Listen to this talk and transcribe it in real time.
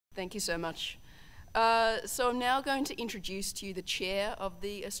Thank you so much. So I'm now going to introduce to you the chair of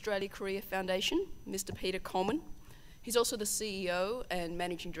the Australia-Korea Foundation, Mr. Peter Coleman. He's also the CEO and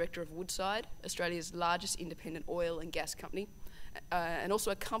Managing Director of Woodside, Australia's largest independent oil and gas company, and also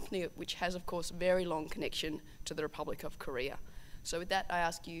a company which has, of course, a very long connection to the Republic of Korea. So with that, I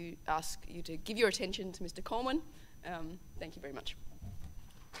ask you to give your attention to Mr. Coleman. Thank you very much.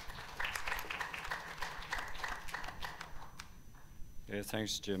 Yeah,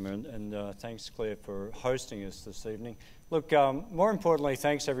 thanks, Jim, and thanks, Claire, for hosting us this evening. Look, more importantly,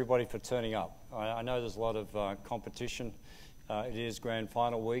 thanks everybody for turning up. I know there's a lot of competition. It is grand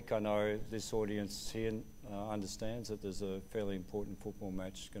final week. I know this audience here understands that there's a fairly important football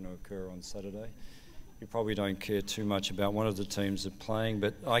match going to occur on Saturday. You probably don't care too much about one of the teams that are playing,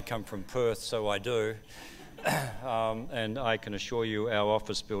 but I come from Perth, so I do. And I can assure you our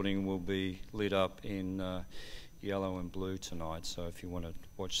office building will be lit up in yellow and blue tonight, so if you want to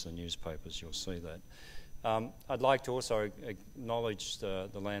watch the newspapers, you'll see that. I'd like to also acknowledge the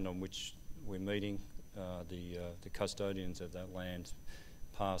land on which we're meeting, the custodians of that land,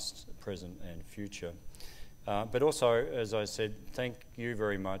 past, present and future. But also, as I said, thank you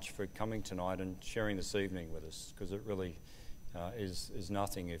very much for coming tonight and sharing this evening with us, because it really is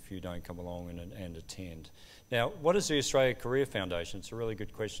nothing if you don't come along and attend. Now, what is the Australia-Korea Foundation? It's a really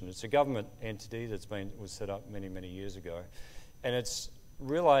good question. It's a government entity was set up many, many years ago, and its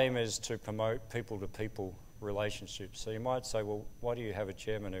real aim is to promote people-to-people relationships. So you might say, well, why do you have a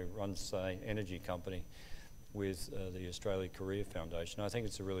chairman who runs, say, an energy company with the Australia-Korea Foundation? I think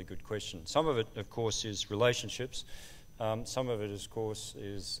it's a really good question. Some of it, of course, is relationships. Some of it, of course,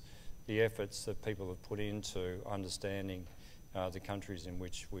 is the efforts that people have put into understanding the countries in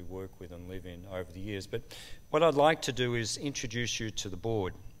which we work with and live in over the years. But what I'd like to do is introduce you to the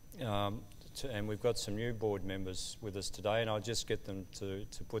board. And we've got some new board members with us today, and I'll just get them to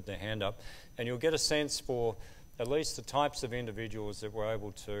put their hand up. And you'll get a sense for at least the types of individuals that we're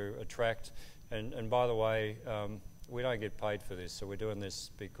able to attract. And by the way, we don't get paid for this, so we're doing this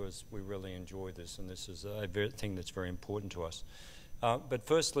because we really enjoy this, and this is a thing that's very important to us. But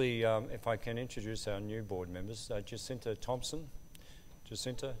firstly, if I can introduce our new board members, Jacinta Thompson.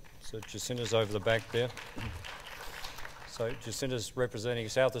 Jacinta, so Jacinta's over the back there. So Jacinta's representing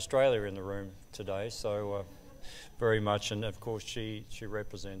South Australia in the room today, so very much, and of course she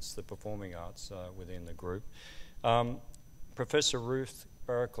represents the performing arts within the group. Professor Ruth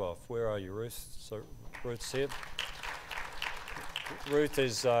Barraclough, where are you, Ruth? So Ruth's here. Ruth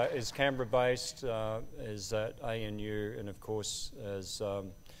is Canberra-based, is at ANU, and of course has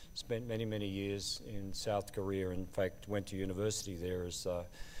spent many, many years in South Korea. In fact, went to university there as a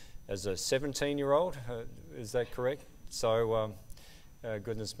 17-year-old. Is that correct? So,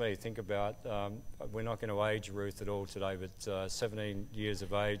 goodness me, think about, we're not going to age Ruth at all today, but 17 years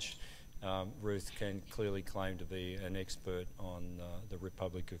of age, Ruth can clearly claim to be an expert on the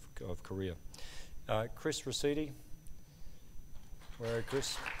Republic of Korea. Chris Rossidi. Where are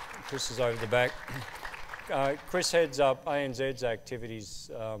Chris? Chris is over the back. Chris heads up ANZ's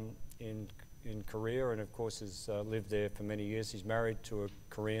activities in Korea, and of course has lived there for many years. He's married to a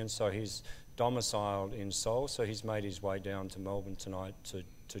Korean, so he's domiciled in Seoul, so he's made his way down to Melbourne tonight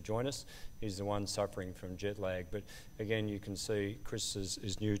to join us. He's the one suffering from jet lag, but again you can see Chris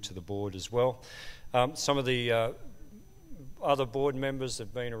is new to the board as well. Some of the other board members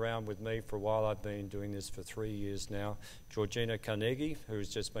have been around with me for a while. I've been doing this for 3 years now. Georgina Carnegie, who's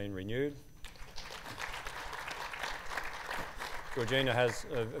just been renewed. Georgina has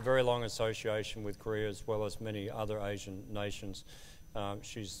a very long association with Korea as well as many other Asian nations. I'm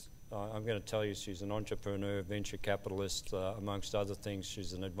going to tell you, she's an entrepreneur, venture capitalist, amongst other things.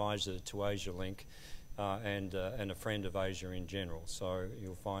 She's an advisor to Asia Link and a friend of Asia in general. So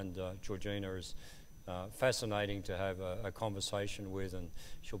you'll find Georgina is fascinating to have a conversation with, and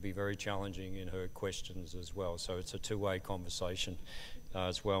she'll be very challenging in her questions as well. So it's a two-way conversation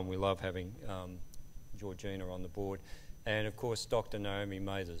as well, and we love having Georgina on the board. And of course, Dr. Naomi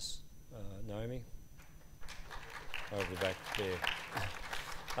Mathers. Naomi? Over the back there.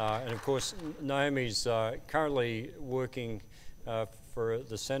 And of course, Naomi's currently working for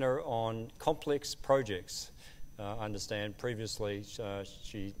the Centre on Complex Projects. I understand previously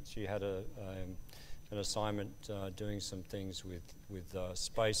she had an assignment doing some things with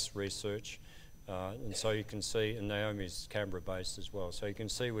space research. And so you can see, and Naomi's Canberra-based as well, so you can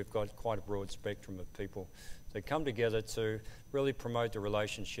see we've got quite a broad spectrum of people that come together to really promote the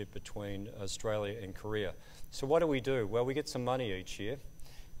relationship between Australia and Korea. So what do? Well, we get some money each year,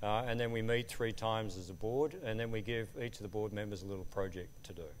 and then we meet 3 times as a board, and then we give each of the board members a little project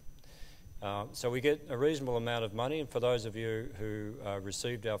to do. So we get a reasonable amount of money, and for those of you who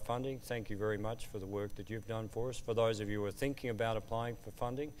received our funding, thank you very much for the work that you've done for us. For those of you who are thinking about applying for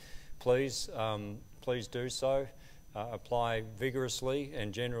funding, please do so. Apply vigorously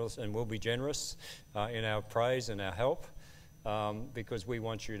and we'll be generous in our praise and our help, because we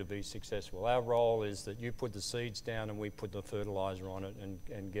want you to be successful. Our role is that you put the seeds down and we put the fertiliser on it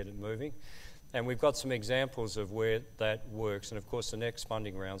and get it moving. And we've got some examples of where that works. And of course, the next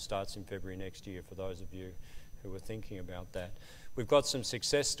funding round starts in February next year, for those of you who are thinking about that. We've got some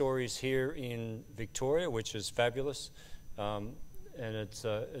success stories here in Victoria, which is fabulous. And it's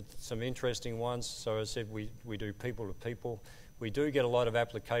some interesting ones. So as I said, we do people to people. We do get a lot of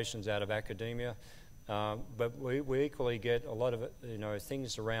applications out of academia, but we equally get a lot of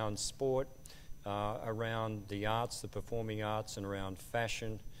things around sport, around the arts, the performing arts, and around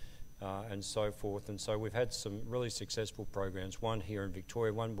fashion, and so forth. And so we've had some really successful programs, one here in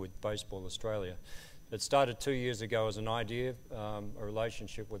Victoria, one with Baseball Australia. It started 2 years ago as an idea, a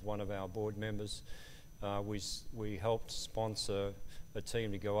relationship with one of our board members. We helped sponsor a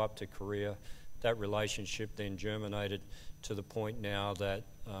team to go up to Korea. That relationship then germinated to the point now that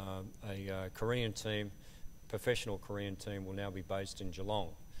a Korean team, professional Korean team, will now be based in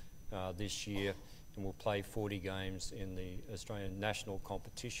Geelong this year, and will play 40 games in the Australian national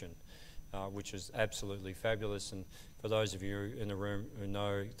competition, which is absolutely fabulous. And for those of you in the room who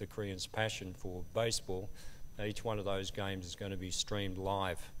know the Koreans' passion for baseball, each one of those games is going to be streamed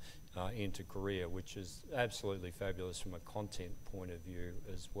live into Korea, which is absolutely fabulous from a content point of view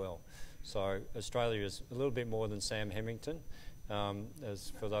as well. So Australia is a little bit more than Sam Hemington,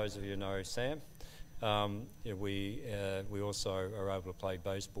 as for those of you who know Sam. We also are able to play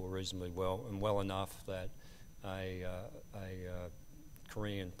baseball reasonably well, and well enough that a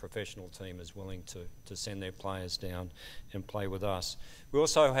Korean professional team is willing to send their players down and play with us. We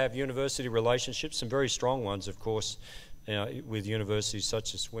also have university relationships, some very strong ones, of course, with universities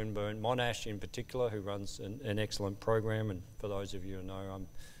such as Swinburne, Monash in particular, who runs an excellent program, and for those of you who know,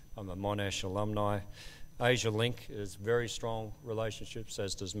 I'm a Monash alumni. Asia Link is very strong relationships,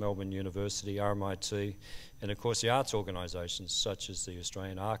 as does Melbourne University, RMIT, and of course the arts organisations such as the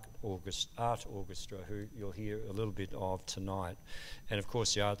Australian Art Orchestra, who you'll hear a little bit of tonight, and of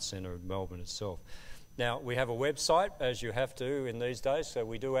course the Arts Centre of Melbourne itself. Now, we have a website, as you have to in these days, so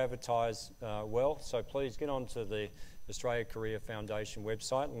we do advertise well, so please get onto the Australia Korea Foundation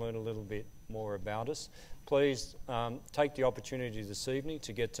website and learn a little bit more about us. Please take the opportunity this evening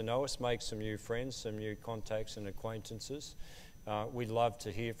to get to know us, make some new friends, some new contacts and acquaintances. We'd love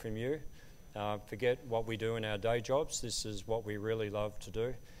to hear from you. Forget what we do in our day jobs. This is what we really love to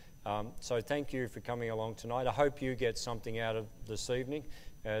do. So thank you for coming along tonight. I hope you get something out of this evening,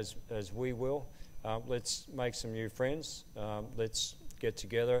 as we will. Let's make some new friends. Let's get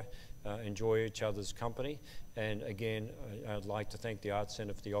together, enjoy each other's company. And again, I'd like to thank the Arts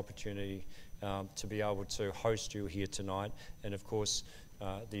Centre for the opportunity to be able to host you here tonight, and of course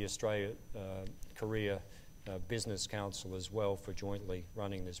the Australia-Korea Business Council as well for jointly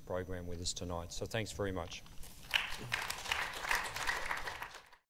running this program with us tonight. So thanks very much.